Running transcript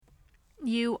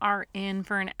You are in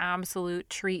for an absolute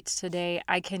treat today.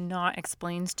 I cannot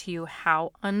explain to you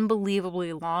how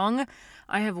unbelievably long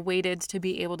I have waited to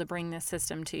be able to bring this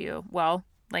system to you. Well,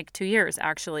 like 2 years,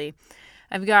 actually.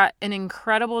 I've got an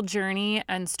incredible journey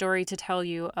and story to tell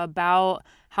you about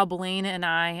how Blaine and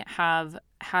I have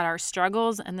had our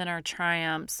struggles and then our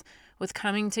triumphs with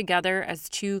coming together as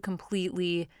two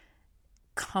completely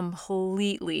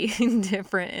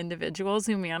different individuals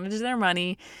who manage their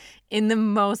money in the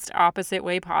most opposite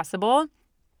way possible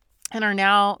and are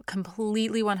now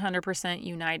completely 100%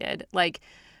 united. Like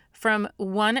from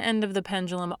one end of the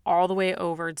pendulum all the way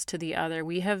over to the other,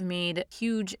 we have made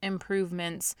huge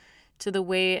improvements to the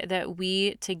way that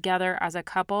we together as a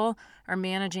couple are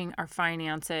managing our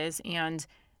finances. And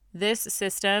this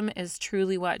system is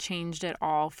truly what changed it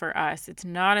all for us. It's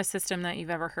not a system that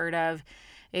you've ever heard of.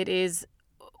 It is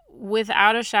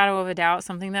without a shadow of a doubt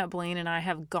something that Blaine and I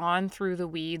have gone through the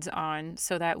weeds on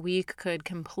so that we could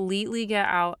completely get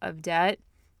out of debt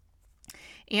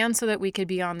and so that we could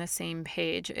be on the same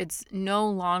page. It's no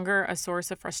longer a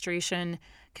source of frustration,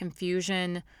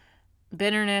 confusion,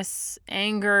 bitterness,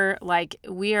 anger. Like,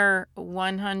 we are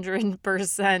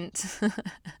 100%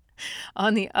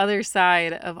 on the other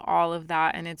side of all of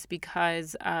that, and it's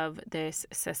because of this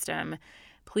system.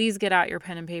 Please get out your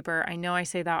pen and paper. I know I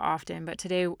say that often, but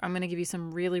today I'm going to give you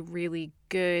some really, really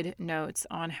good notes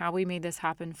on how we made this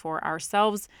happen for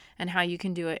ourselves and how you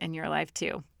can do it in your life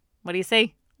too. What do you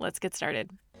say? Let's get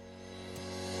started.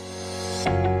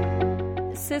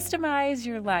 Systemize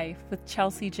Your Life with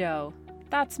Chelsea Joe.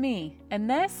 That's me, and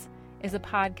this is a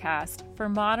podcast for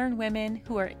modern women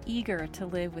who are eager to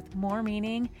live with more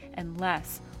meaning and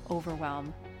less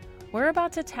overwhelm. We're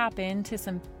about to tap into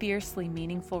some fiercely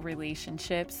meaningful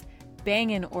relationships,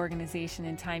 banging organization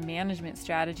and time management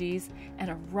strategies, and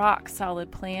a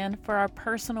rock-solid plan for our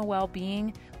personal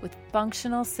well-being with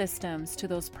functional systems to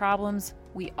those problems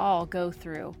we all go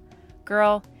through.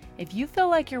 Girl, if you feel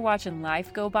like you're watching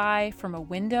life go by from a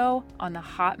window on the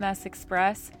Hot Mess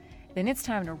Express, then it's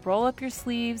time to roll up your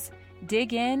sleeves,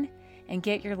 dig in, and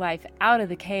get your life out of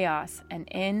the chaos and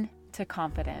into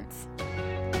confidence.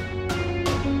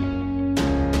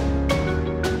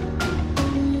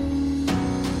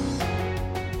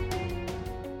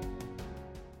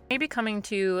 Maybe coming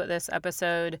to this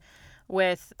episode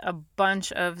with a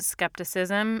bunch of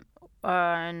skepticism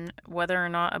on whether or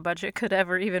not a budget could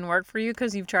ever even work for you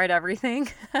because you've tried everything.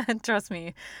 Trust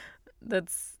me,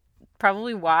 that's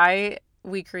probably why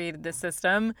we created this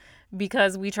system,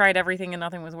 because we tried everything and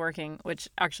nothing was working, which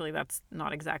actually that's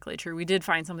not exactly true. We did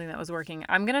find something that was working.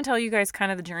 I'm going to tell you guys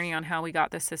kind of the journey on how we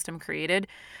got this system created.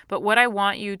 But what I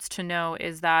want you to know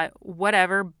is that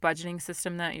whatever budgeting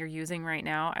system that you're using right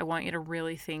now, I want you to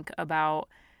really think about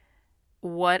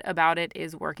what about it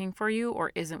is working for you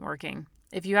or isn't working.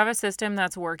 If you have a system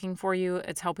that's working for you,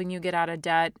 it's helping you get out of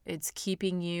debt, it's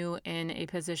keeping you in a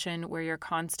position where you're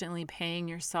constantly paying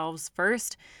yourselves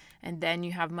first, and then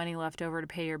you have money left over to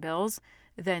pay your bills,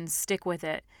 then stick with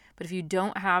it. But if you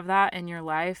don't have that in your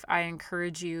life, I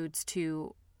encourage you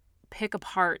to pick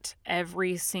apart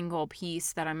every single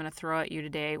piece that I'm going to throw at you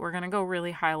today. We're going to go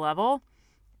really high level.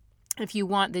 If you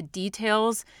want the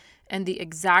details and the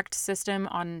exact system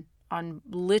on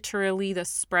literally the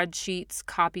spreadsheets,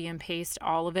 copy and paste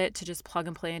all of it to just plug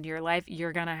and play into your life,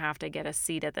 you're going to have to get a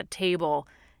seat at the table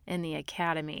in the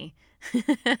academy,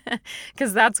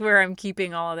 because that's where I'm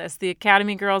keeping all of this. The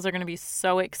Academy girls are going to be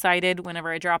so excited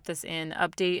whenever I drop this in.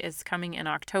 Update is coming in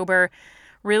October.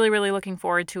 Really, really looking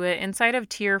forward to it. Inside of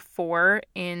Tier 4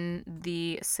 in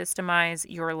the Systemize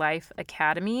Your Life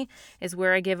Academy is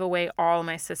where I give away all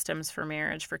my systems for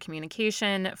marriage, for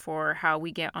communication, for how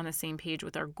we get on the same page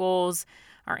with our goals,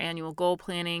 our annual goal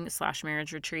planning /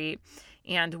 marriage retreat.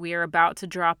 And we are about to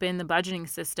drop in the budgeting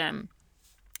system.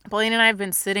 Blaine and I have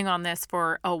been sitting on this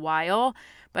for a while,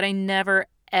 but I never,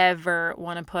 ever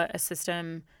want to put a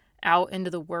system out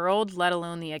into the world, let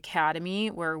alone the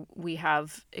academy, where we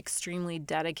have extremely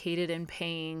dedicated and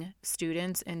paying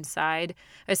students inside,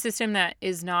 a system that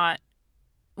is not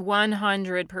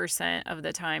 100% of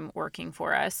the time working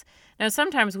for us. Now,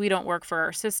 sometimes we don't work for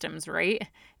our systems, right?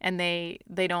 And they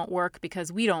don't work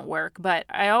because we don't work. But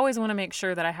I always want to make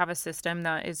sure that I have a system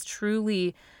that is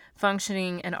truly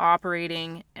functioning and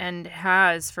operating and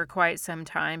has for quite some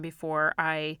time before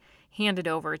I hand it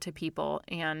over to people.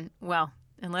 And, well,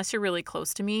 unless you're really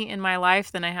close to me in my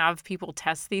life, then I have people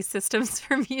test these systems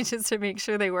for me just to make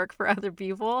sure they work for other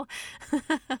people.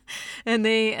 and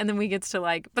then we get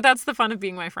to but that's the fun of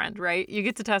being my friend, right? You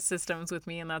get to test systems with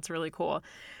me, and that's really cool.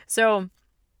 So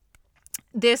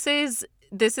this is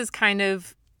kind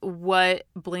of what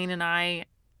Blaine and I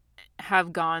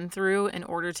have gone through in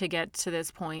order to get to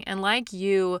this point. And like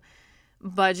you,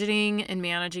 budgeting and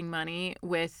managing money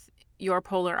with your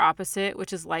polar opposite,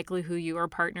 which is likely who you are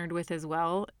partnered with as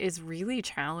well, is really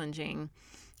challenging.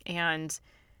 And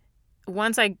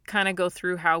once I kind of go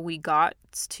through how we got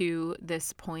to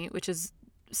this point, which is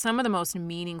some of the most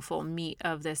meaningful meat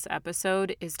of this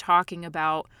episode, is talking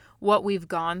about what we've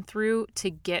gone through to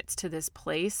get to this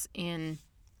place in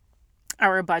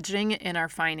our budgeting and our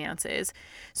finances.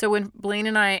 So when Blaine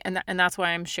and I, and that's why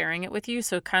I'm sharing it with you.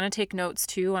 So kind of take notes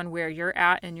too on where you're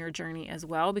at in your journey as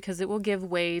well, because it will give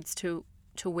ways to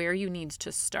where you need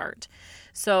to start.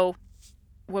 So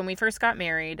when we first got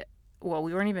married, well,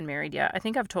 we weren't even married yet. I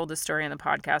think I've told this story on the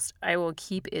podcast. I will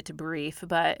keep it brief,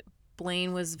 but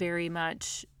Blaine was very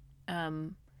much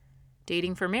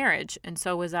dating for marriage, and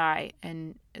so was I.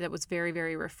 And that was very,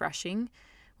 very refreshing.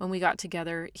 When we got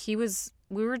together,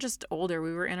 we were just older.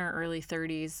 We were in our early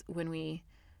 30s when we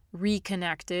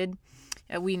reconnected.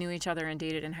 We knew each other and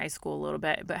dated in high school a little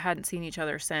bit, but hadn't seen each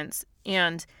other since.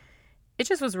 And it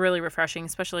just was really refreshing,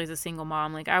 especially as a single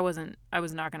mom. Like I was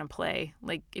not going to play.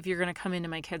 Like if you're going to come into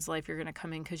my kid's life, you're going to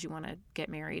come in because you want to get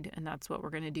married, and that's what we're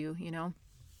going to do, you know?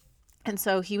 And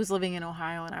so he was living in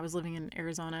Ohio and I was living in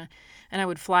Arizona, and I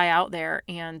would fly out there,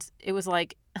 and it was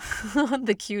like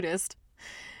the cutest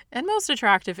and most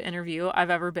attractive interview I've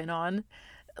ever been on.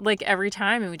 Like every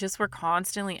time, and we just were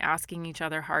constantly asking each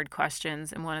other hard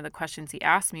questions. And one of the questions he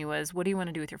asked me was, what do you want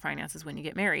to do with your finances when you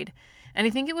get married? And I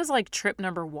think it was like trip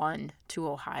number 1 to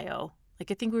Ohio.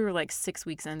 Like I think we were like 6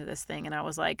 weeks into this thing, and I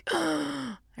was like,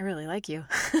 oh, I really like you.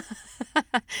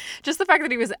 Just the fact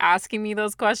that he was asking me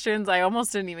those questions, I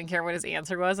almost didn't even care what his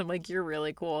answer was. I'm like, you're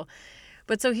really cool.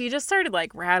 But so he just started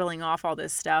like rattling off all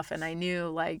this stuff, and I knew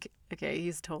like, okay,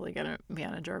 he's totally going to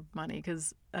manage our money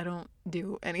because I don't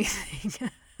do anything.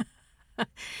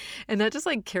 And that just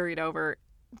like carried over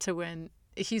to when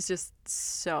he's just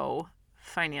so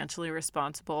financially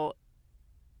responsible.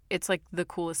 It's like the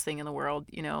coolest thing in the world,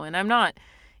 you know, and I'm not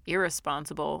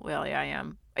irresponsible. Well, yeah, I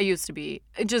am. I used to be,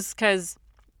 just because,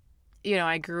 you know,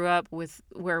 I grew up with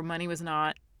where money was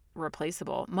not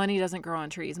replaceable. Money doesn't grow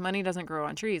on trees. Money doesn't grow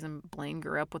on trees. And Blaine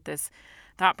grew up with this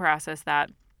thought process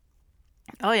that,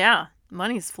 oh yeah,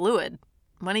 money's fluid.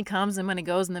 Money comes and money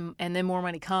goes, and then more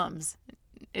money comes.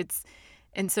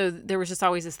 And so there was just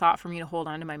always this thought for me to hold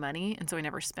on to my money, and so I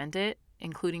never spent it,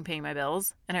 including paying my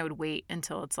bills. And I would wait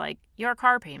until it's like, your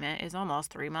car payment is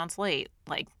almost 3 months late.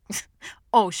 Like,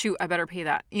 oh shoot, I better pay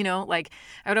that. You know, like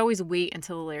I would always wait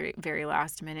until the very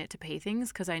last minute to pay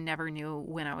things because I never knew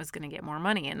when I was going to get more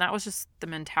money. And that was just the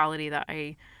mentality that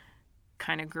I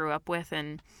kind of grew up with.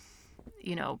 And,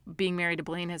 you know, being married to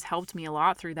Blaine has helped me a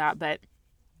lot through that. But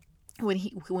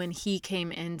when he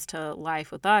came into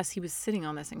life with us, he was sitting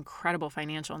on this incredible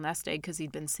financial nest egg because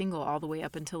he'd been single all the way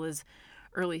up until his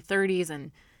early 30s,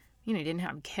 and you know, he didn't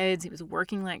have kids. He was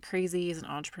working like crazy. He's an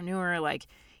entrepreneur. Like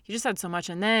he just had so much.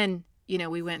 And then, you know,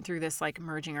 we went through this like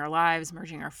merging our lives,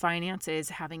 merging our finances,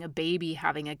 having a baby,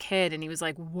 having a kid, and he was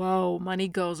like, whoa, money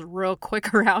goes real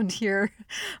quick around here.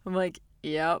 I'm like,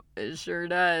 yep, it sure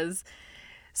does.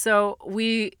 So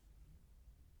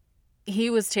he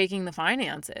was taking the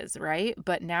finances, right?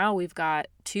 But now we've got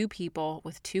 2 people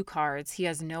with 2 cards. He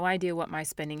has no idea what my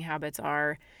spending habits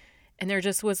are. And there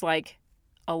just was like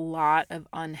a lot of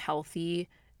unhealthy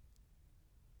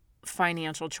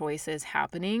financial choices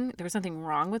happening. There was nothing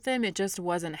wrong with them. It just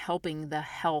wasn't helping the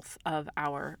health of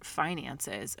our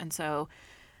finances. And so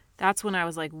that's when I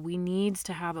was like, we need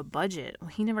to have a budget. Well,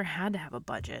 he never had to have a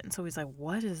budget. And so he's like,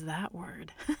 what is that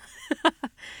word?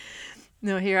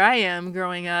 No, here I am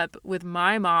growing up with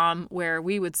my mom where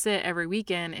we would sit every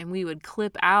weekend and we would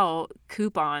clip out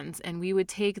coupons, and we would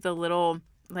take the little,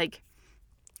 like,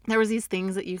 there was these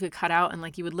things that you could cut out and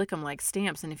like you would lick them like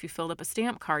stamps. And if you filled up a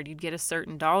stamp card, you'd get a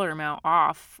certain dollar amount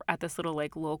off at this little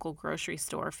like local grocery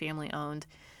store, family owned.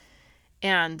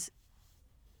 And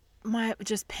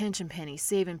just pinching pennies,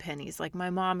 saving pennies. Like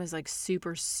my mom is like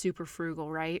super, super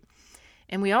frugal, right?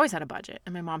 And we always had a budget,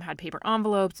 and my mom had paper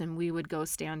envelopes, and we would go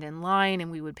stand in line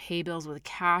and we would pay bills with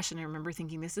cash. And I remember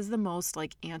thinking, this is the most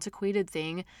like antiquated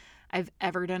thing I've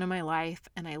ever done in my life.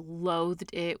 And I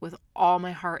loathed it with all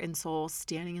my heart and soul,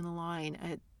 standing in the line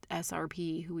at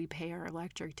SRP, who we pay our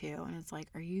electric to. And it's like,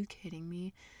 are you kidding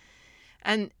me?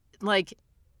 And like,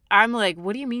 I'm like,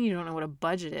 what do you mean you don't know what a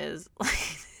budget is?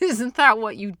 Like, isn't that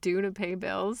what you do to pay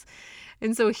bills?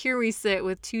 And so here we sit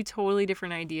with 2 totally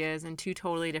different ideas and 2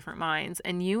 totally different minds.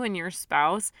 And you and your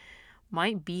spouse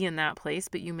might be in that place,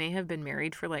 but you may have been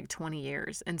married for like 20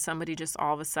 years. And somebody just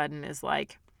all of a sudden is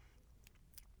like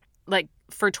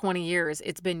for 20 years,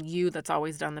 it's been you that's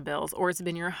always done the bills, or it's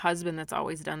been your husband that's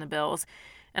always done the bills.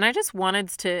 And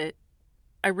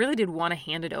I really did want to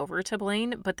hand it over to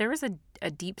Blaine, but there was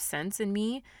a deep sense in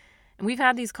me. And we've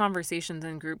had these conversations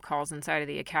in group calls inside of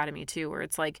the academy too, where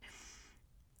it's like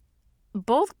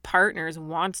both partners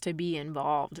want to be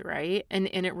involved, right? And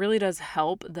it really does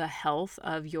help the health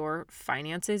of your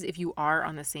finances if you are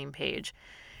on the same page.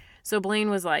 So Blaine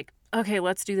was like, okay,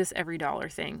 let's do this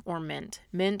EveryDollar thing, or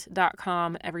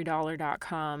Mint.com,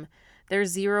 EveryDollar.com. There's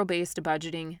zero-based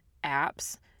budgeting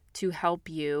apps to help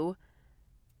you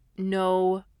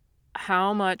know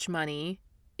how much money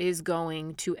is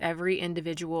going to every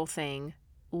individual thing,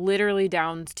 literally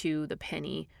down to the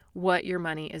penny, what your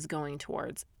money is going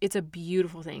towards. It's a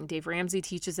beautiful thing. Dave Ramsey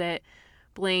teaches it.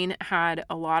 Blaine had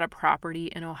a lot of property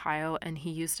in Ohio, and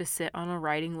he used to sit on a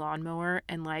riding lawnmower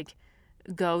and like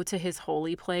go to his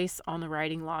holy place on the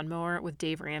riding lawnmower with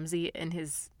Dave Ramsey in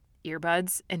his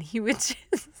earbuds, and he would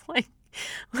just like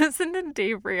listen to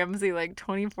Dave Ramsey like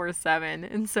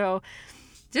 24/7. And so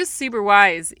just super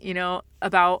wise,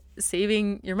 about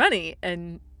saving your money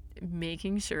and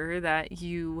making sure that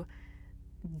you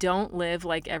don't live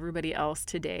like everybody else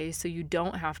today, so you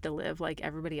don't have to live like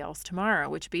everybody else tomorrow,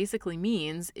 which basically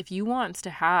means if you want to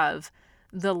have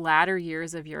the latter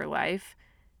years of your life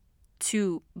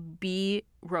to be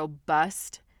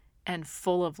robust and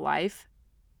full of life,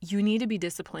 you need to be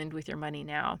disciplined with your money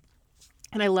now.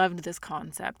 And I loved this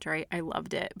concept, right? I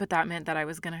loved it. But that meant that I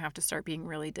was going to have to start being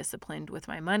really disciplined with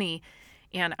my money.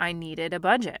 And I needed a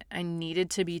budget. I needed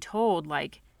to be told,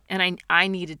 and I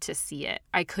needed to see it.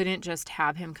 I couldn't just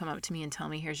have him come up to me and tell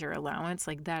me, here's your allowance.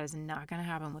 Like, that is not going to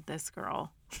happen with this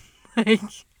girl. Like,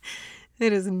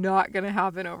 it is not going to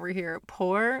happen over here.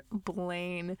 Poor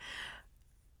Blaine.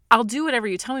 I'll do whatever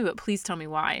you tell me, but please tell me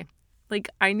why. Like,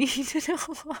 I need to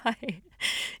know why.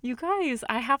 You guys,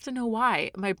 I have to know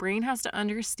why. My brain has to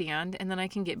understand, and then I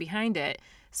can get behind it.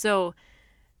 So,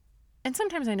 and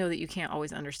sometimes I know that you can't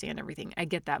always understand everything. I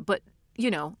get that. But,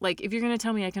 if you're going to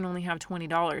tell me I can only have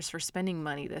 $20 for spending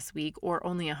money this week, or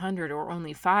only $100 or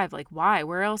only $5, like, why?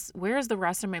 Where's the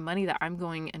rest of my money that I'm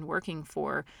going and working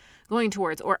for, going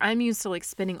towards? Or I'm used to like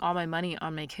spending all my money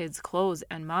on my kids' clothes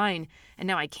and mine, and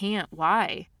now I can't.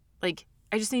 Why? Like,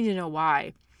 I just need to know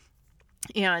why.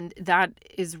 And that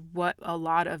is what a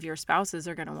lot of your spouses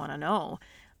are going to want to know,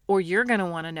 or you're going to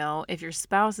want to know if your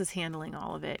spouse is handling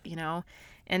all of it,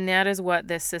 and that is what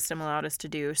this system allowed us to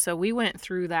do. So we went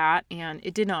through that, and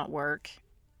it did not work.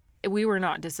 We were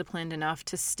not disciplined enough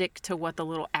to stick to what the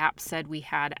little app said we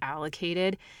had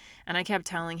allocated. And I kept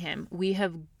telling him, we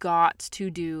have got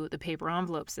to do the paper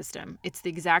envelope system. It's the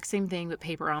exact same thing, but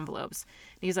paper envelopes.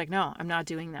 And he's like, no, I'm not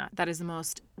doing that. That is the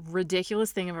most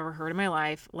ridiculous thing I've ever heard in my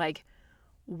life. Like,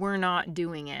 we're not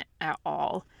doing it at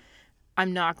all.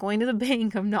 I'm not going to the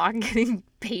bank. I'm not getting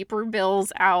paper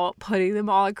bills out, putting them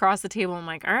all across the table. I'm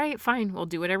like, all right, fine. We'll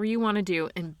do whatever you want to do.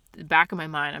 In the back of my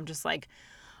mind, I'm just like,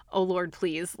 oh Lord,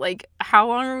 please. Like, how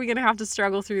long are we going to have to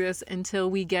struggle through this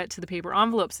until we get to the paper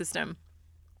envelope system?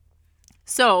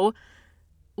 So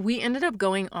we ended up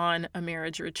going on a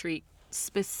marriage retreat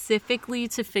specifically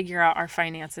to figure out our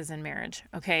finances in marriage.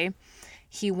 Okay.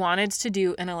 He wanted to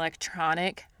do an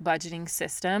electronic budgeting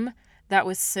system that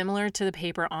was similar to the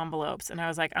paper envelopes. And I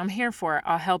was like, I'm here for it.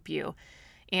 I'll help you.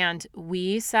 And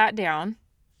we sat down,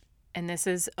 and this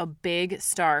is a big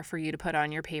star for you to put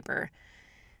on your paper.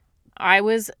 I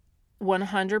was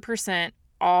 100%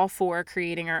 all for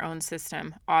creating our own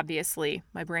system. Obviously,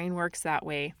 my brain works that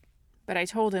way. But I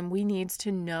told him we need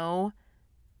to know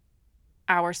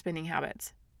our spending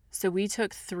habits. So we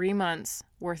took 3 months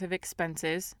worth of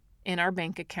expenses in our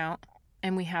bank account,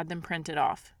 and we had them printed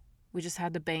off. We just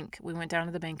had the bank. We went down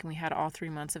to the bank, and we had all 3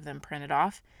 months of them printed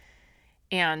off.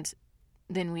 And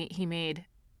then he made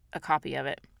a copy of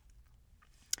it.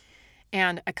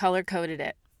 And I color-coded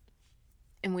it.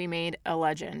 And we made a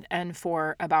legend. And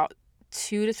for about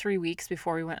 2 to 3 weeks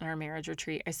before we went on our marriage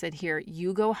retreat, I said, here,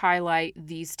 you go highlight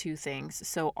these 2 things.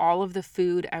 So all of the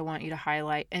food, I want you to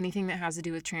highlight. Anything that has to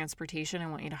do with transportation, I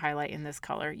want you to highlight in this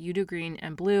color. You do green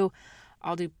and blue.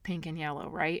 I'll do pink and yellow,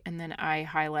 right? And then I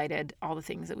highlighted all the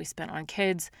things that we spent on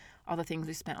kids, all the things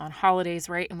we spent on holidays,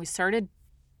 right? And we started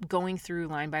going through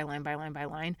line by line by line by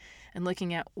line and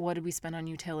looking at what did we spend on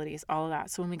utilities, all of that.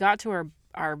 So when we got to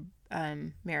our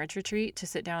marriage retreat to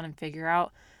sit down and figure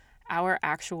out our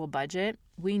actual budget,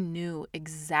 we knew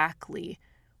exactly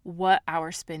what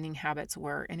our spending habits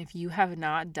were. And if you have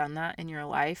not done that in your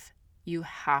life, you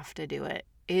have to do it.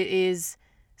 It is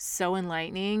so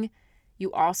enlightening.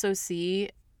 You also see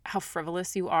how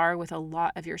frivolous you are with a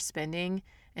lot of your spending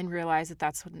and realize that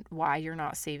that's why you're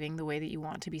not saving the way that you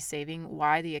want to be saving,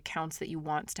 why the accounts that you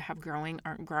want to have growing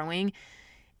aren't growing.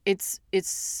 it's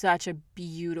such a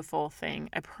beautiful thing.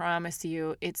 I promise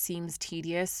you, it seems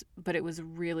tedious, but it was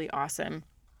really awesome.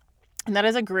 And that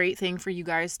is a great thing for you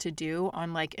guys to do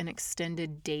on like an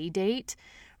extended day date,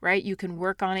 right? You can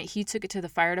work on it. He took it to the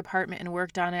fire department and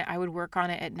worked on it. I would work on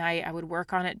it at night. I would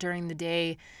work on it during the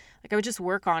day. Like I would just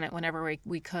work on it whenever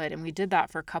we could. And we did that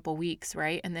for a couple weeks,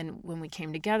 right? And then when we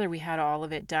came together, we had all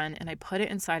of it done and I put it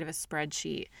inside of a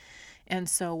spreadsheet. And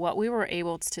so what we were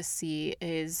able to see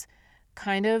is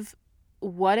kind of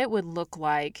what it would look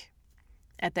like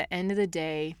at the end of the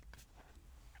day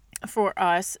for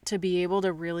us to be able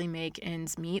to really make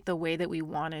ends meet the way that we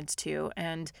wanted to.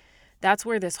 And that's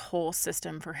where this whole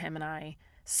system for him and I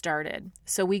started.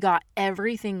 So we got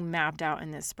everything mapped out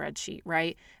in this spreadsheet,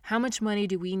 right? How much money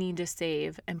do we need to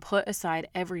save and put aside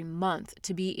every month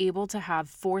to be able to have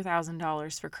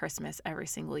 $4,000 for Christmas every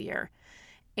single year?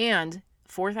 And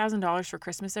 $4,000 for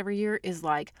Christmas every year is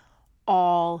like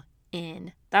all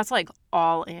in. That's like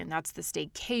all in. That's the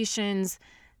staycations.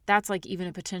 That's like even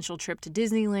a potential trip to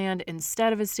Disneyland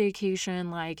instead of a staycation.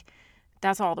 Like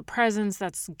that's all the presents.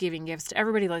 That's giving gifts to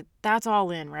everybody. Like that's all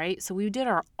in, right? So we did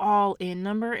our all in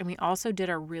number and we also did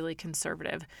our really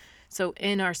conservative. So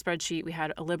in our spreadsheet, we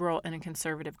had a liberal and a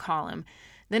conservative column.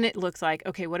 Then it looks like,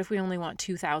 okay, what if we only want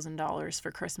 $2,000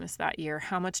 for Christmas that year?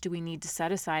 How much do we need to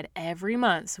set aside every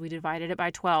month? So we divided it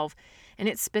by 12 and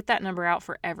it spit that number out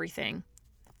for everything.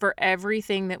 For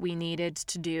everything that we needed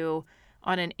to do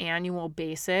on an annual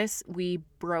basis, we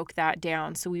broke that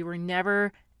down. So we were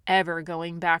never, ever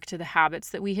going back to the habits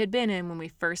that we had been in when we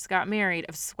first got married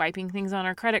of swiping things on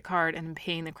our credit card and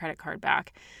paying the credit card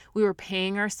back. We were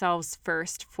paying ourselves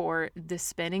first for the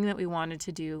spending that we wanted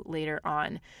to do later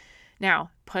on.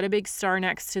 Now, put a big star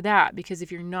next to that, because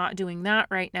if you're not doing that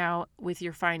right now with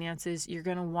your finances, you're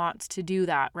going to want to do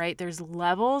that, right? There's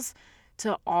levels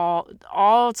to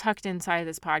all tucked inside of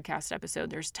this podcast episode.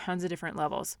 There's tons of different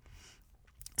levels.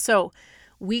 So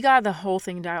we got the whole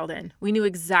thing dialed in. We knew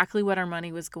exactly what our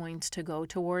money was going to go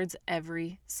towards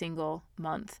every single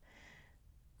month.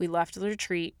 We left the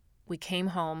retreat. We came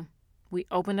home. We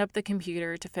opened up the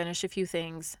computer to finish a few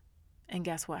things. And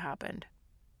guess what happened?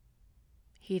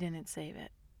 He didn't save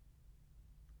it.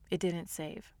 It didn't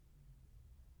save.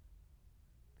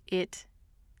 It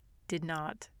did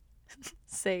not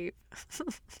save.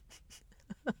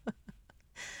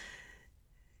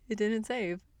 It didn't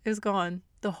save. It was gone.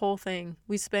 The whole thing.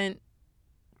 We spent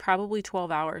probably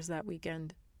 12 hours that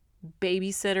weekend.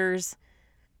 Babysitters,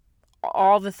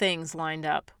 all the things lined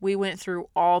up. We went through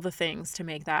all the things to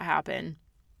make that happen.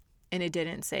 And it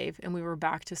didn't save. And we were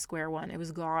back to square one. It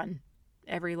was gone.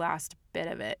 Every last bit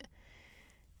of it.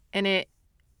 And it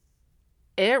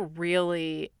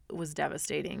really was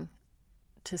devastating,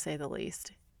 to say the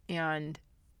least. And,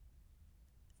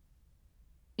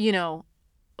 you know,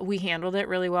 we handled it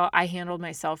really well. I handled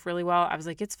myself really well. I was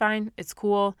like, it's fine. It's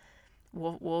cool.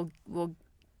 We'll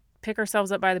pick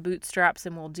ourselves up by the bootstraps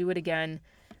and we'll do it again.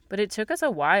 But it took us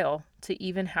a while to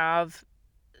even have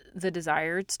the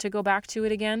desire to go back to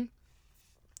it again.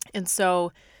 And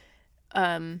so,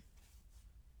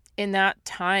 in that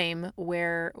time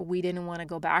where we didn't want to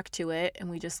go back to it and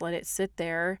we just let it sit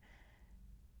there,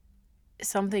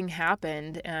 something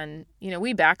happened. And, you know,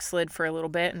 we backslid for a little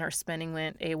bit and our spending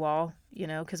went AWOL, you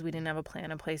know, because we didn't have a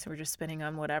plan in place. We were just spending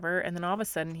on whatever. And then all of a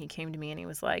sudden he came to me and he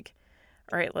was like,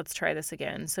 all right, let's try this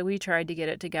again. So we tried to get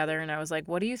it together and I was like,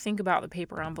 what do you think about the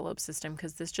paper envelope system?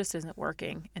 Because this just isn't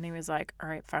working. And he was like, all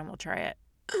right, fine, we'll try it.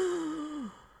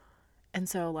 And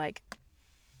so like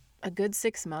a good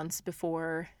 6 months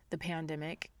before the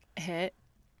pandemic hit,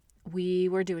 we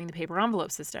were doing the paper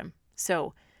envelope system.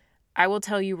 So I will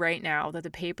tell you right now that the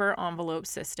paper envelope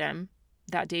system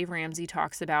that Dave Ramsey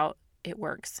talks about, it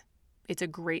works. It's a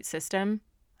great system.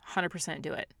 100%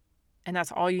 do it. And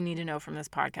that's all you need to know from this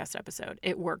podcast episode.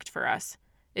 It worked for us.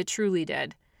 It truly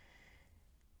did.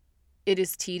 It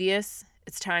is tedious.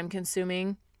 It's time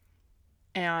consuming.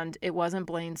 And it wasn't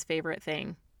Blaine's favorite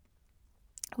thing.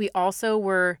 We also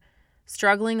were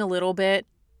struggling a little bit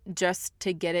just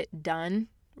to get it done,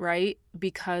 right?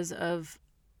 Because of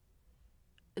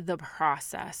the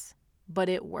process. But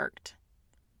it worked.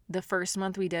 The first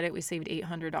month we did it, we saved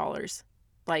 $800.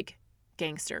 Like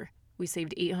gangster. We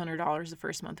saved $800 the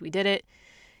first month we did it.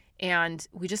 And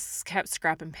we just kept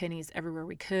scrapping pennies everywhere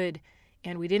we could.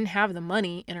 And we didn't have the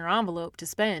money in our envelope to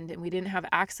spend. And we didn't have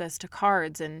access to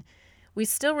cards. And we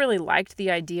still really liked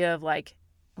the idea of like,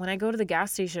 when I go to the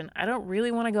gas station, I don't really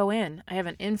want to go in. I have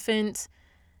an infant.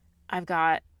 I've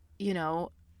got, you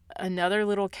know, another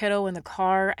little kiddo in the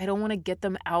car. I don't want to get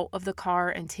them out of the car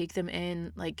and take them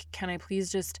in. Like, can I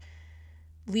please just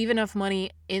leave enough money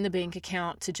in the bank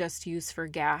account to just use for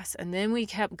gas. And then we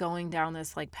kept going down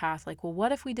this like path, like, well,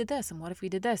 what if we did this? And what if we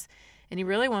did this? And he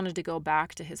really wanted to go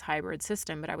back to his hybrid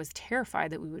system, but I was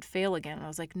terrified that we would fail again. And I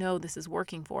was like, no, this is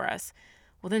working for us.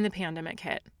 Well, then the pandemic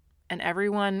hit and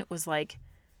everyone was like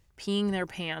peeing their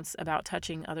pants about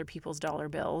touching other people's dollar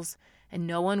bills, and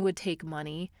no one would take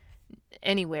money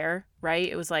anywhere, right?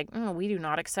 It was like, oh, we do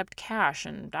not accept cash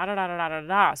and da da da da da da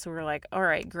da. So we're like, all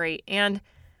right, great. And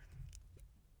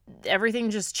everything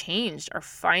just changed. Our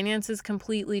finances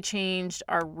completely changed.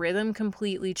 Our rhythm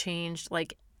completely changed.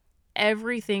 Like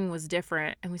everything was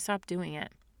different, and we stopped doing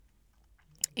it.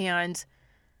 And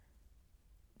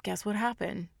guess what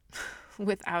happened?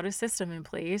 Without a system in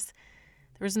place,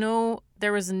 there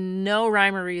was no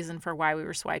rhyme or reason for why we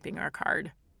were swiping our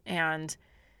card. And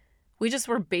we just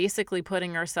were basically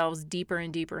putting ourselves deeper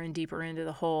and deeper and deeper into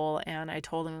the hole. And I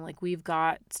told him, like, we've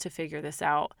got to figure this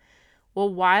out.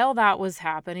 Well, while that was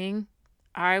happening,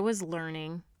 I was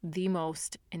learning the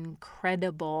most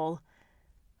incredible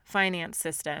finance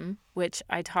system, which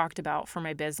I talked about for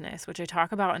my business, which I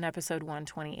talk about in episode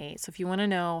 128. So if you want to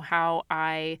know how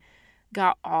I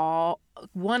got all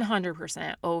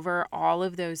 100% over all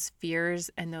of those fears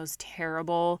and those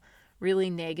terrible, really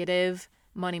negative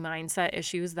money mindset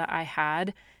issues that I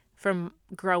had from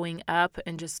growing up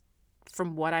and just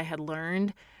from what I had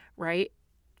learned, right?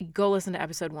 Go listen to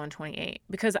episode 128,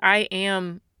 because I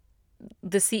am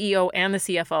the CEO and the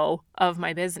CFO of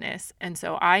my business. And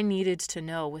so I needed to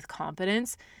know with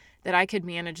confidence that I could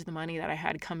manage the money that I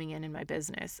had coming in my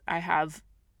business. I have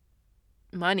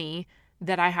money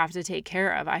that I have to take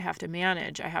care of. I have to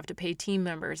manage. I have to pay team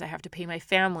members. I have to pay my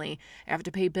family. I have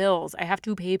to pay bills. I have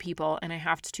to pay people, and I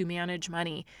have to manage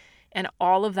money. And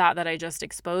all of that I just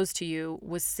exposed to you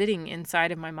was sitting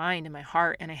inside of my mind and my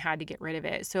heart, and I had to get rid of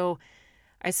it. So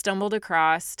I stumbled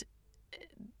across,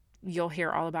 you'll hear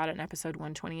all about it in episode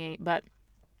 128, but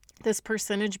this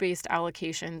percentage-based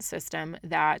allocation system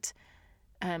that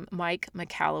Mike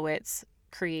Michalowicz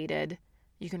created.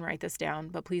 You can write this down,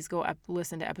 but please go up,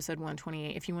 listen to episode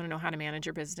 128 if you want to know how to manage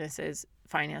your business's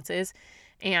finances.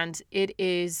 And it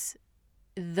is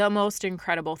the most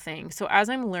incredible thing. So as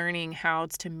I'm learning how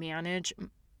to manage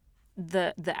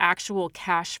the actual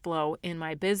cash flow in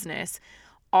my business,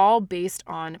 all based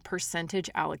on percentage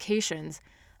allocations,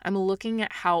 I'm looking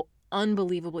at how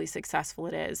unbelievably successful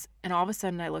it is. And all of a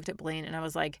sudden I looked at Blaine and I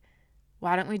was like,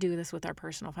 why don't we do this with our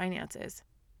personal finances?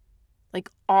 Like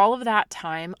all of that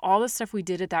time, all the stuff we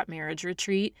did at that marriage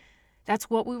retreat, that's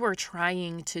what we were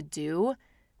trying to do.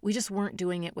 We just weren't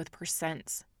doing it with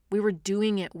percents. We were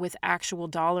doing it with actual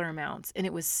dollar amounts, and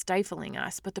it was stifling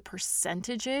us. But the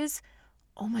percentages,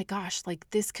 oh my gosh, like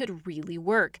this could really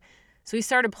work. So we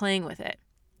started playing with it.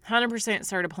 100%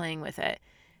 started playing with it.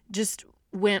 Just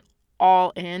went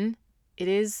all in. It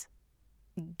is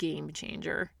game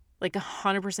changer. Like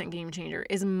 100% game changer.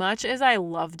 As much as I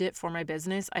loved it for my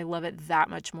business, I love it that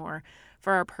much more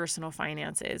for our personal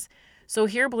finances. So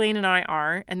here Blaine and I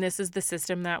are, and this is the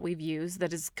system that we've used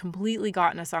that has completely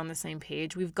gotten us on the same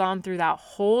page. We've gone through that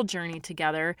whole journey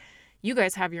together. You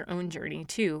guys have your own journey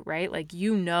too, right? Like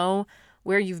you know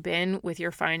where you've been with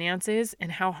your finances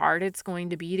and how hard it's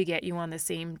going to be to get you on the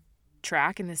same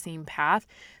track and the same path.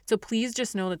 So please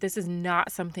just know that this is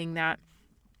not something that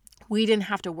we didn't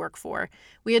have to work for.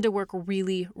 We had to work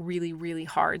really, really, really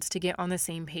hard to get on the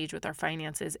same page with our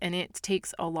finances. And it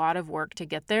takes a lot of work to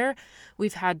get there.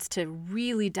 We've had to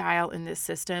really dial in this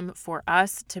system for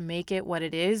us to make it what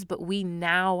it is. But we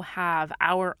now have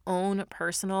our own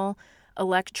personal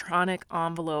electronic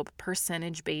envelope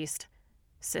percentage-based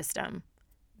system.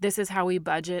 This is how we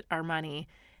budget our money.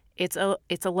 It's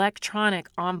electronic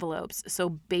envelopes. So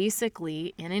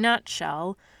basically, in a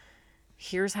nutshell,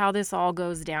 here's how this all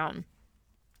goes down.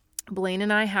 Blaine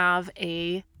and I have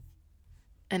an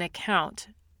account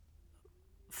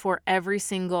for every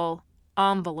single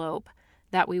envelope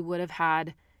that we would have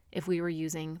had if we were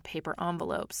using paper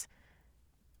envelopes.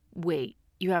 Wait,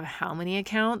 you have how many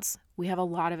accounts? We have a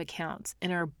lot of accounts.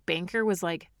 And our banker was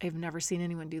like, I've never seen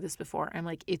anyone do this before. I'm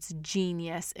like, it's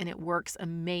genius and it works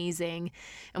amazing.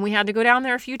 And we had to go down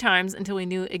there a few times until we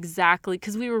knew exactly,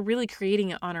 because we were really creating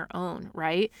it on our own,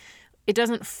 right? It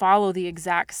doesn't follow the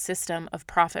exact system of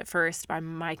Profit First by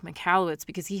Mike Michalowicz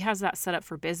because he has that set up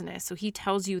for business. So he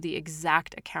tells you the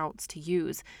exact accounts to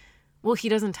use. Well, he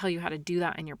doesn't tell you how to do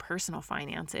that in your personal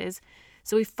finances.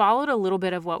 So we followed a little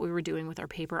bit of what we were doing with our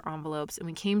paper envelopes, and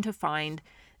we came to find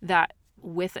that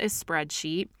with a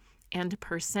spreadsheet and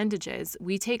percentages,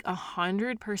 we take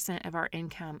 100% of our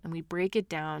income and we break it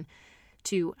down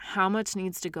to how much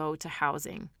needs to go to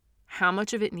housing, how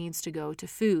much of it needs to go to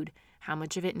food, how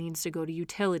much of it needs to go to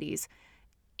utilities.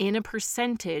 In a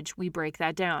percentage, we break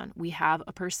that down. We have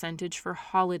a percentage for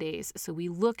holidays. So we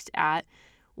looked at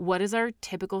what is our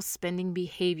typical spending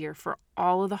behavior for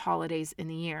all of the holidays in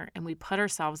the year, and we put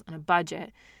ourselves on a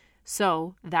budget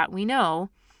so that we know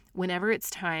whenever it's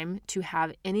time to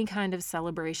have any kind of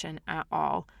celebration at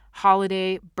all,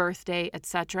 holiday, birthday,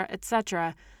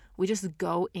 etc., we just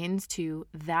go into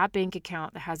that bank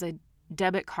account that has a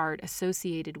debit card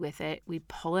associated with it. We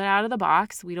pull it out of the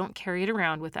box. We don't carry it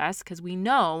around with us because we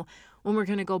know when we're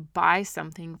going to go buy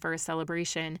something for a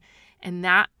celebration, and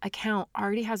that account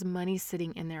already has money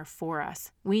sitting in there for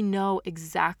us. We know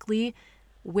exactly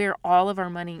where all of our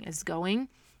money is going.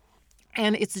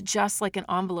 And it's just like an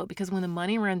envelope, because when the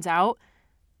money runs out,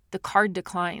 the card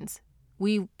declines.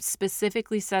 We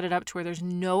specifically set it up to where there's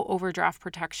no overdraft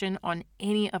protection on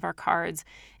any of our cards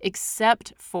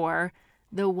except for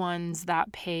the ones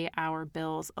that pay our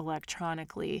bills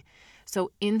electronically.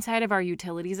 So inside of our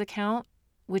utilities account,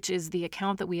 which is the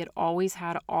account that we had always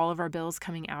had all of our bills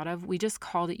coming out of, we just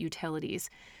called it utilities.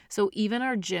 So even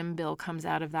our gym bill comes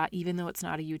out of that, even though it's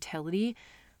not a utility,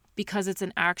 because it's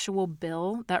an actual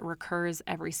bill that recurs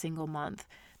every single month.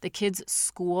 The kids'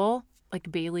 school,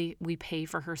 like Bailey, we pay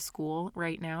for her school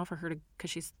right now for her to, because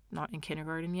she's not in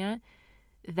kindergarten yet.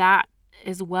 That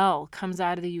as well comes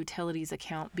out of the utilities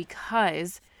account,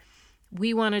 because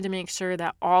we wanted to make sure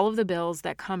that all of the bills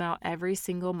that come out every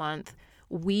single month,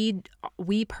 we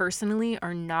personally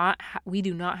we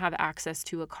do not have access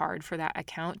to a card for that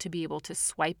account to be able to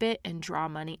swipe it and draw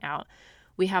money out.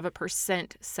 We have a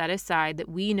percent set aside that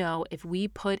we know if we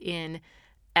put in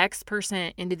X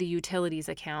percent into the utilities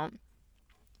account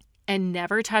and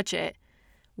never touch it,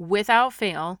 without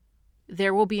fail,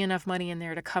 there will be enough money in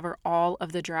there to cover all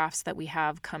of the drafts that we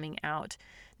have coming out.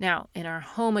 Now, in our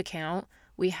home account,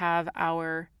 we have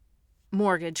our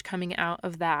mortgage coming out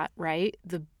of that, right?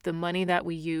 The money that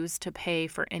we use to pay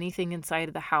for anything inside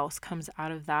of the house comes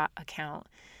out of that account.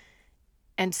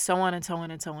 And so on and so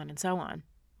on and so on and so on,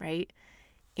 right?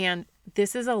 And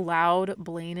this has allowed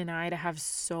Blaine and I to have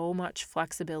so much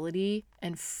flexibility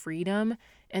and freedom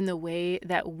in the way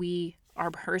that we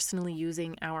are personally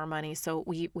using our money. So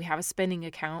we have a spending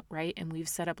account, right? And we've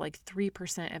set up like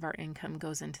 3% of our income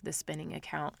goes into the spending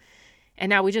account. And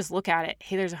now we just look at it.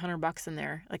 Hey, there's $100 in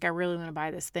there. Like, I really want to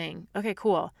buy this thing. Okay,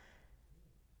 cool.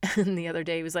 And the other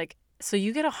day he was like, so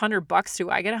you get $100 too?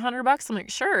 I get $100? I'm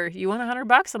like, sure. You want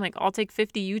 $100? I'm like, I'll take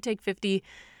 50. You take 50.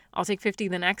 I'll take 50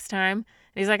 the next time. And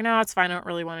he's like, no, it's fine. I don't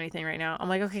really want anything right now. I'm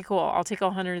like, okay, cool. I'll take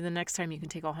 100 the next time. You can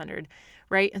take 100.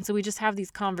 Right. And so we just have these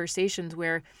conversations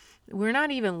where we're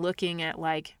not even looking at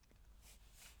like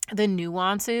the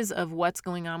nuances of what's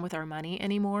going on with our money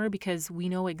anymore, because we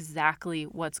know exactly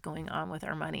what's going on with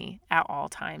our money at all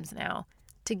times now.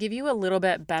 To give you a little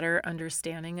bit better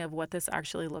understanding of what this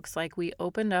actually looks like, we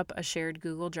opened up a shared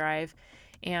Google Drive,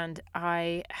 and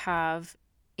I have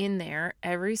in there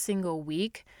every single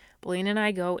week, Blaine and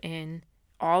I go in,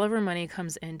 all of our money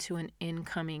comes into an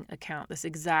incoming account. This is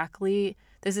exactly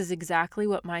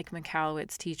what Mike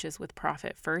Michalowicz teaches with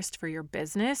Profit First for your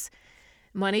business.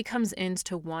 Money comes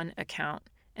into one account,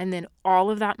 and then all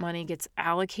of that money gets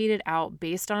allocated out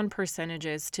based on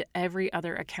percentages to every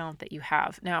other account that you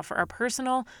have. Now, for our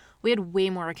personal, we had way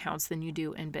more accounts than you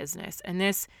do in business. And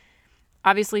this,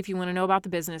 obviously, if you want to know about the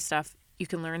business stuff, you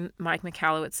can learn Mike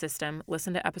Michalowicz's system.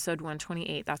 Listen to episode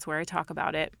 128. That's where I talk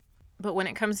about it. But when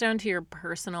it comes down to your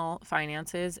personal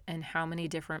finances and how many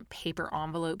different paper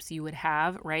envelopes you would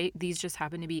have, right? These just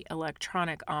happen to be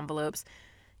electronic envelopes.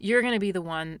 You're going to be the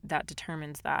one that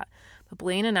determines that. But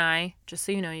Blaine and I, just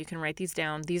so you know, you can write these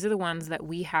down. These are the ones that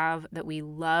we have that we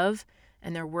love,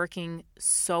 and they're working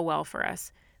so well for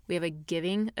us. We have a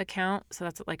giving account, so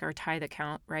that's like our tithe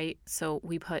account, right? So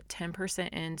we put 10%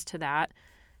 into that.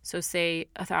 So say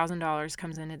 $1,000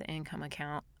 comes into the income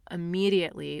account.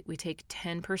 Immediately, we take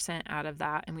 10% out of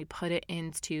that and we put it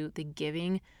into the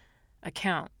giving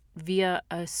account via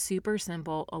a super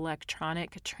simple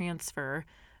electronic transfer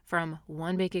from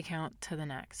one bank account to the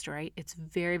next, right? It's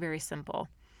very, very simple.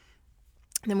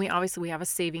 Then we have a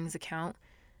savings account,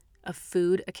 a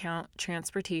food account,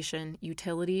 transportation,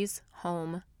 utilities,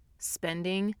 home,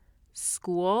 spending,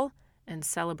 school, and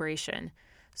celebration.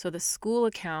 So the school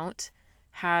account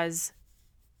has,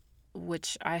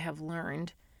 which I have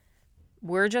learned,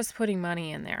 we're just putting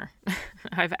money in there.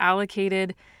 I've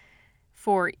allocated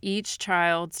for each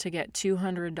child to get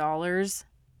 $200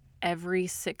 every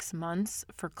 6 months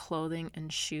for clothing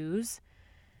and shoes.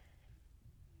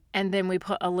 And then we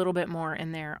put a little bit more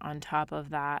in there on top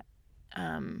of that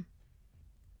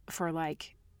for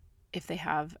like if they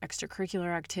have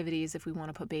extracurricular activities, if we want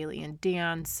to put Bailey in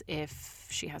dance, if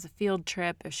she has a field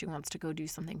trip, if she wants to go do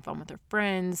something fun with her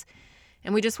friends.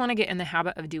 And we just want to get in the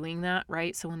habit of doing that,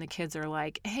 right? So when the kids are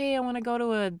like, hey, I want to go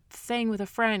to a thing with a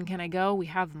friend, can I go? We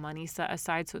have money set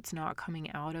aside so it's not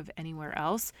coming out of anywhere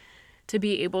else to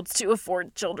be able to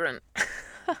afford children.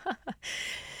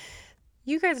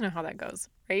 You guys know how that goes,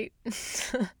 right?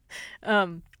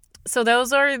 So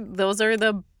those are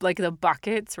the the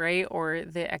buckets, right? Or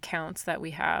the accounts that we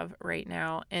have right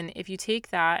now. And if you take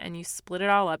that and you split it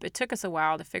all up, it took us a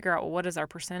while to figure out, well, what is our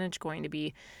percentage going to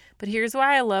be? But here's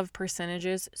why I love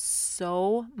percentages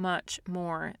so much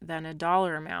more than a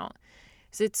dollar amount.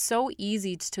 Is it's so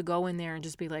easy to go in there and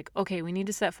just be like, okay, we need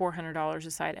to set $400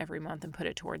 aside every month and put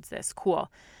it towards this.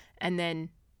 Cool. And then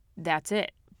that's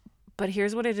it. But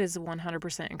here's what it is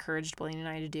 100% encouraged Blaine and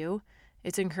I to do.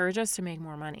 It's encourage us to make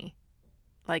more money.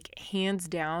 Like, hands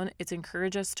down, it's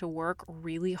encourage us to work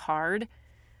really hard,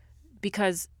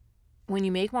 because when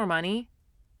you make more money,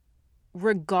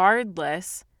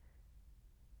 regardless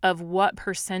of what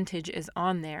percentage is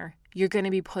on there, you're going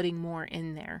to be putting more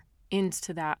in there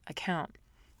into that account.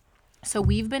 So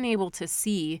we've been able to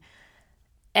see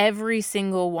every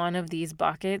single one of these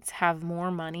buckets have more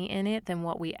money in it than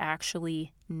what we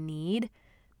actually need,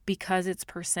 because it's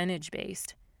percentage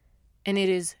based. And it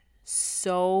is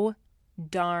so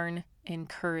darn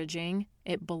encouraging.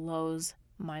 It blows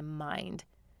my mind.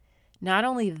 Not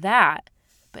only that,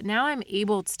 but now I'm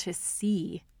able to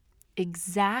see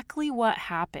exactly what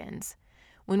happens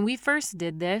when we first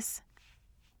did this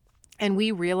and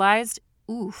we realized,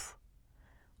 oof,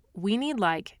 we need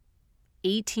like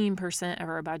 18% of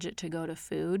our budget to go to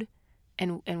food.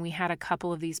 And we had a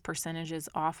couple of these percentages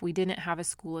off. We didn't have a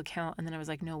school account. And then I was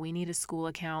like, no, we need a school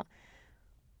account.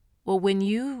 Well, when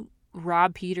you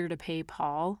rob Peter to pay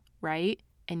Paul, right?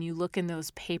 And you look in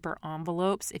those paper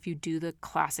envelopes, if you do the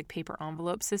classic paper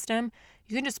envelope system,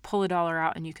 you can just pull a dollar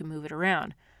out and you can move it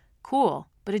around. Cool.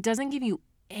 But it doesn't give you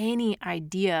any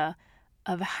idea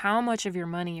of how much of your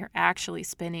money you're actually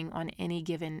spending on any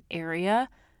given area.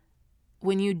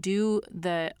 When you do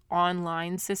the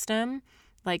online system,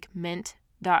 like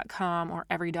mint.com or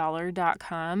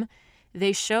everydollar.com,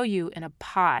 they show you in a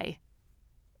pie,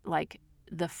 like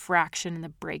the fraction and the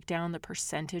breakdown, the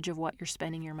percentage of what you're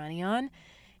spending your money on.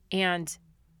 And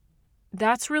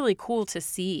that's really cool to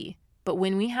see. But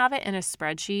when we have it in a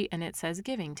spreadsheet and it says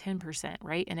giving 10%,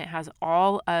 right? And it has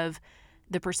all of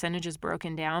the percentages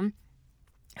broken down.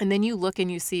 And then you look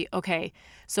and you see, okay,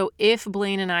 so if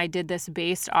Blaine and I did this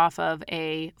based off of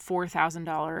a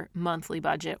 $4,000 monthly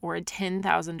budget or a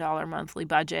 $10,000 monthly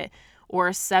budget or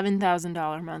a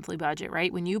 $7,000 monthly budget,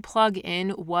 right? When you plug in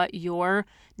what your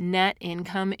net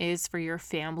income is for your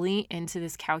family into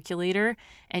this calculator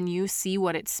and you see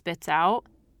what it spits out,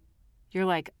 you're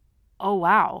like, oh,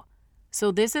 wow.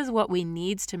 So this is what we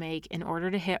need to make in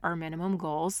order to hit our minimum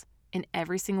goals in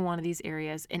every single one of these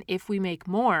areas. And if we make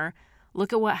more,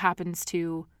 look at what happens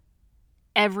to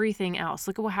everything else.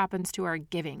 Look at what happens to our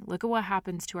giving. Look at what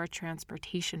happens to our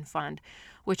transportation fund,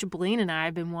 which Blaine and I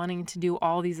have been wanting to do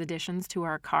all these additions to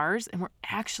our cars. And we're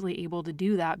actually able to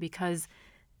do that because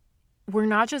we're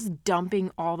not just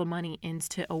dumping all the money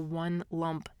into a one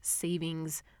lump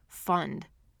savings fund.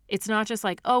 It's not just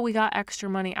like, oh, we got extra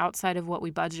money outside of what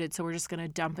we budgeted, so we're just going to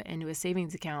dump it into a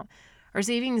savings account. Our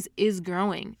savings is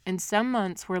growing. And some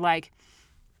months we're like,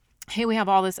 hey, we have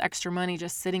all this extra money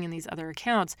just sitting in these other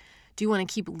accounts. Do you want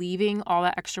to keep leaving all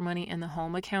that extra money in the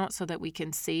home account so that we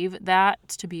can save that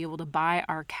to be able to buy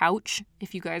our couch?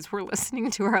 If you guys were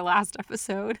listening to our last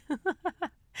episode,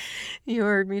 you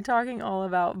heard me talking all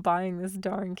about buying this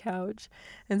darn couch.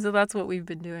 And so that's what we've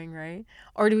been doing, right?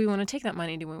 Or do we want to take that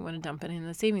money? Do we want to dump it in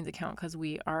the savings account because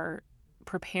we are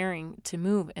preparing to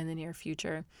move in the near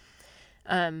future?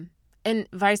 And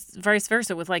vice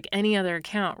versa with like any other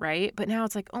account, right? But now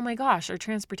it's like, oh my gosh, our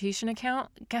transportation account,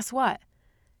 guess what?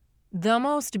 The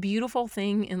most beautiful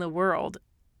thing in the world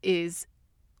is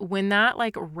when that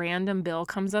like random bill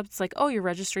comes up, it's like, oh, your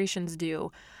registration's due.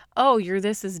 Oh, your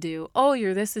this is due. Oh,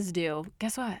 your this is due.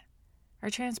 Guess what? Our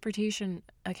transportation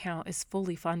account is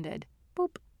fully funded.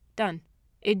 Boop, done.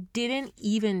 It didn't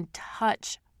even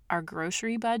touch our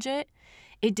grocery budget.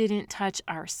 It didn't touch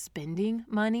our spending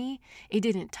money. It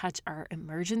didn't touch our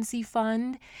emergency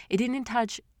fund. It didn't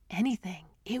touch anything.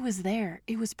 It was there.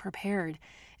 It was prepared.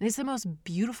 And it's the most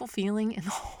beautiful feeling in the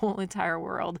whole entire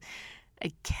world. I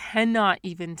cannot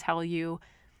even tell you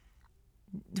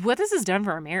what this has done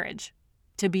for our marriage.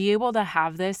 To be able to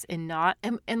have this and not,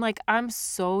 and like, I'm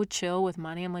so chill with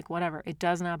money. I'm like, whatever. It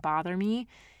does not bother me.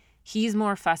 He's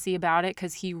more fussy about it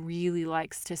because he really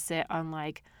likes to sit on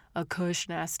like, a cush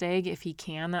nest egg if he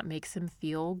can. That makes him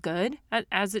feel good,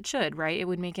 as it should, right? It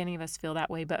would make any of us feel that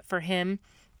way. But for him,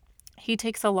 he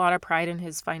takes a lot of pride in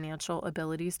his financial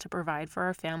abilities to provide for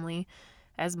our family,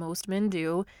 as most men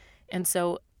do. And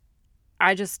so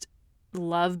I just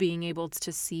love being able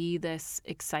to see this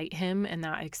excite him, and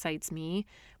that excites me.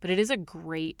 But it is a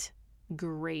great,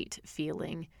 great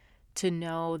feeling to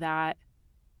know that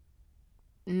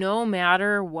no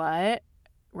matter what,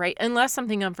 right, unless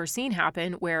something unforeseen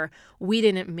happened where we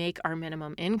didn't make our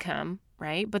minimum income,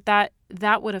 right, but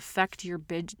that would affect your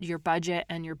budget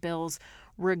and your bills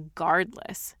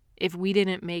regardless. If we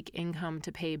didn't make income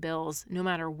to pay bills, no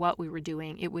matter what we were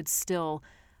doing, it would still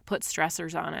put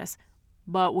stressors on us.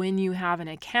 But when you have an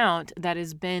account that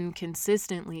has been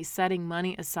consistently setting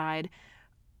money aside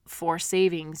for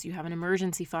savings, you have an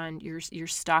emergency fund, you're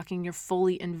stocking your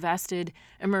fully invested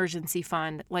emergency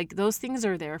fund, like those things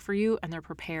are there for you and they're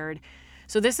prepared.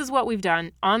 So this is what we've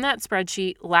done on that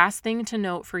spreadsheet. Last thing to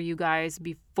note for you guys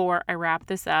before I wrap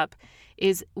this up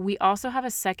is we also have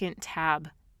a second tab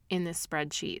in this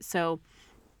spreadsheet. So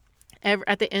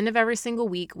at the end of every single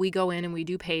week, we go in and we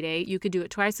do payday. You could do it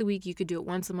twice a week. You could do it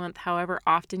once a month, however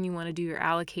often you want to do your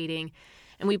allocating.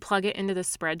 And we plug it into the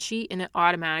spreadsheet and it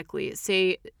automatically,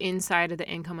 say inside of the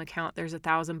income account, there's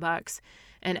 $1,000.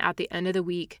 And at the end of the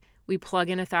week, we plug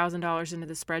in $1,000 into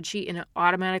the spreadsheet and it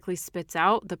automatically spits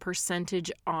out the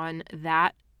percentage on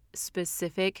that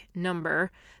specific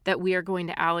number that we are going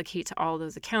to allocate to all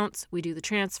those accounts. We do the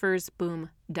transfers, boom,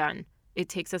 done. It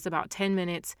takes us about 10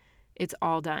 minutes. It's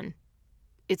all done.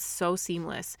 It's so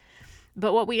seamless.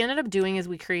 But what we ended up doing is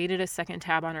we created a second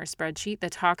tab on our spreadsheet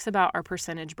that talks about our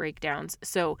percentage breakdowns.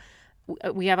 So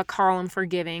we have a column for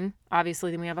giving,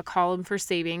 obviously, then we have a column for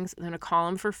savings, and then a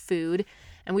column for food.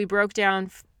 And we broke down,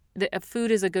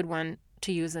 food is a good one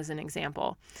to use as an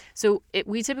example. So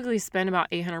we typically spend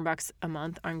about $800 a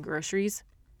month on groceries.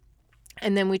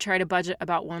 And then we try to budget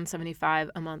about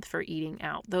 $175 a month for eating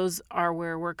out. Those are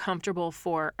where we're comfortable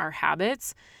for our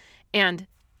habits. And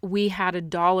we had a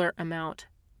dollar amount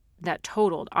that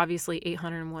totaled. Obviously,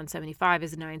 $800 and $175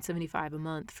 is $975 a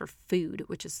month for food,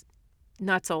 which is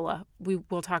nuts.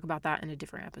 We'll talk about that in a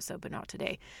different episode, but not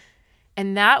today.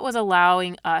 And that was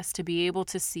allowing us to be able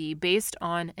to see, based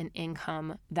on an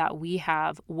income that we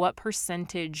have, what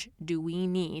percentage do we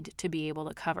need to be able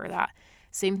to cover that.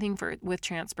 Same thing with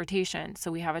transportation.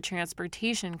 So we have a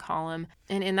transportation column,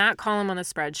 and in that column on the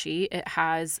spreadsheet, it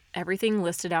has everything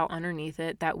listed out underneath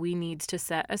it that we need to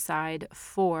set aside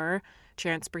for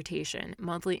transportation: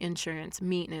 monthly insurance,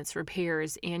 maintenance,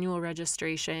 repairs, annual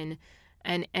registration,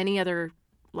 and any other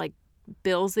like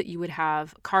bills that you would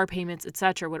have, car payments,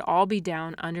 etc., would all be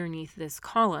down underneath this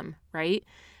column, right?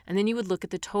 And then you would look at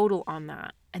the total on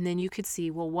that, and then you could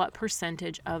see, well, what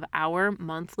percentage of our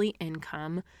monthly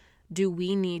income do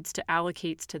we need to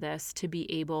allocate to this to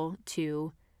be able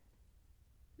to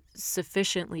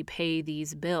sufficiently pay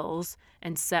these bills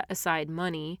and set aside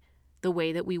money the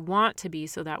way that we want to be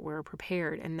so that we're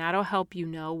prepared. And that'll help you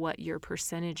know what your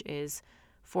percentage is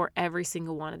for every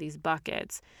single one of these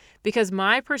buckets. Because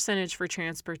my percentage for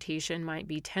transportation might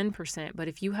be 10%, but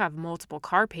if you have multiple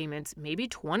car payments, maybe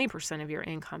 20% of your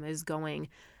income is going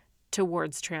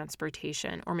towards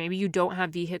transportation. Or maybe you don't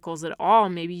have vehicles at all.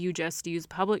 Maybe you just use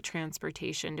public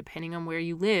transportation, depending on where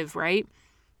you live, right?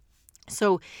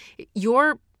 So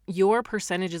your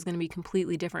percentage is going to be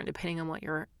completely different depending on what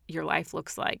your life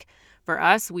looks like. For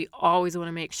us, we always want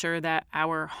to make sure that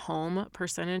our home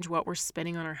percentage, what we're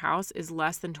spending on our house, is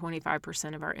less than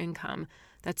 25% of our income.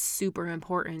 That's super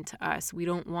important to us. We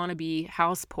don't want to be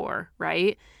house poor,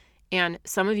 right? And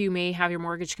some of you may have your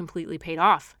mortgage completely paid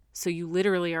off. So you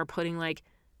literally are putting like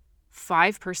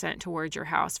 5% towards your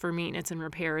house for maintenance and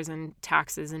repairs and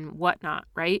taxes and whatnot,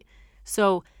 right?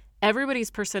 So everybody's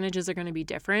percentages are going to be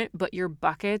different, but your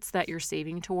buckets that you're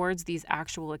saving towards these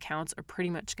actual accounts are pretty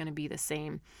much going to be the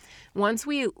same. Once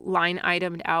we line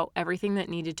itemed out everything that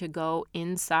needed to go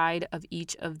inside of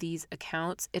each of these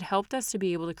accounts, it helped us to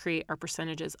be able to create our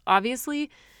percentages.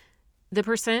 Obviously, the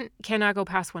percent cannot go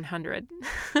past 100.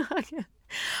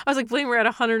 I was like, Blaine, we're at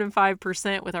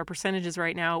 105% with our percentages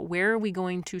right now. Where are we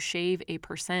going to shave a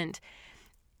percent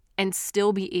and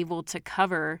still be able to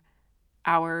cover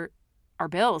our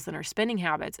bills and our spending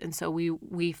habits? And so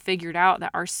we figured out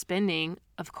that our spending,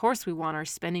 of course, we want our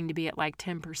spending to be at like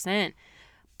 10%,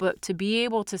 but to be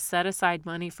able to set aside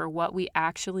money for what we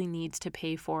actually need to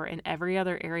pay for in every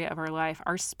other area of our life,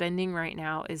 our spending right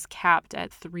now is capped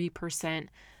at 3%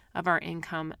 of our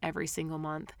income every single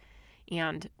month.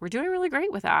 And we're doing really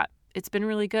great with that. It's been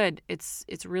really good. It's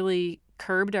really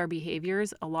curbed our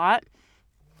behaviors a lot.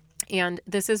 And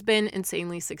this has been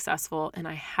insanely successful, and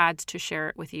I had to share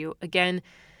it with you. Again,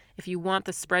 if you want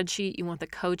the spreadsheet, you want the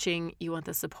coaching, you want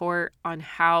the support on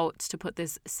how to put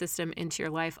this system into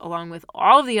your life, along with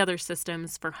all of the other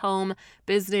systems for home,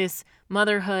 business,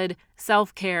 motherhood,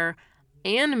 self-care,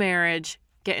 and marriage,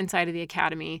 get inside of the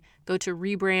academy. Go to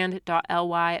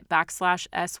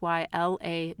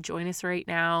rebrand.ly/SYLA. Join us right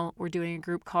now. We're doing a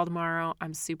group call tomorrow.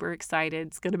 I'm super excited.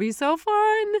 It's going to be so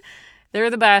fun. They're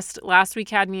the best. Last week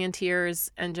had me in tears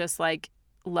and just like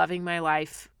loving my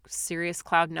life. Serious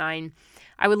cloud nine.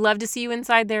 I would love to see you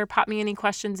inside there. Pop me any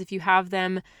questions if you have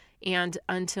them. And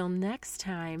until next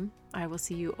time, I will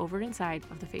see you over inside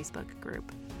of the Facebook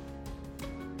group.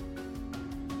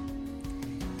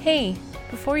 Hey,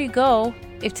 before you go,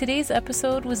 if today's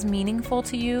episode was meaningful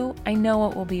to you, I know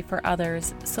it will be for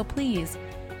others. So please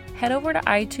head over to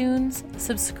iTunes,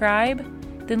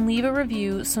 subscribe, then leave a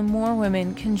review so more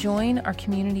women can join our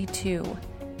community too.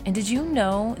 And did you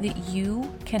know that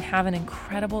you can have an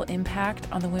incredible impact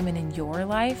on the women in your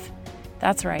life?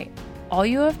 That's right. All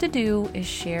you have to do is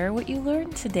share what you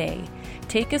learned today.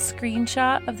 Take a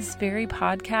screenshot of this very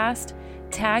podcast,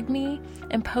 tag me,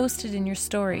 and post it in your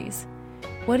stories.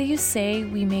 What do you say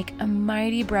we make a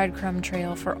mighty breadcrumb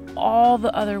trail for all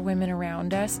the other women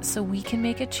around us so we can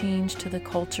make a change to the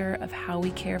culture of how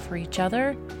we care for each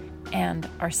other and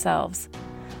ourselves?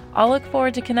 I'll look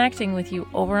forward to connecting with you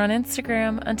over on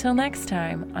Instagram. Until next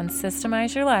time on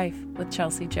Systemize Your Life with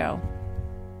Chelsea Joe.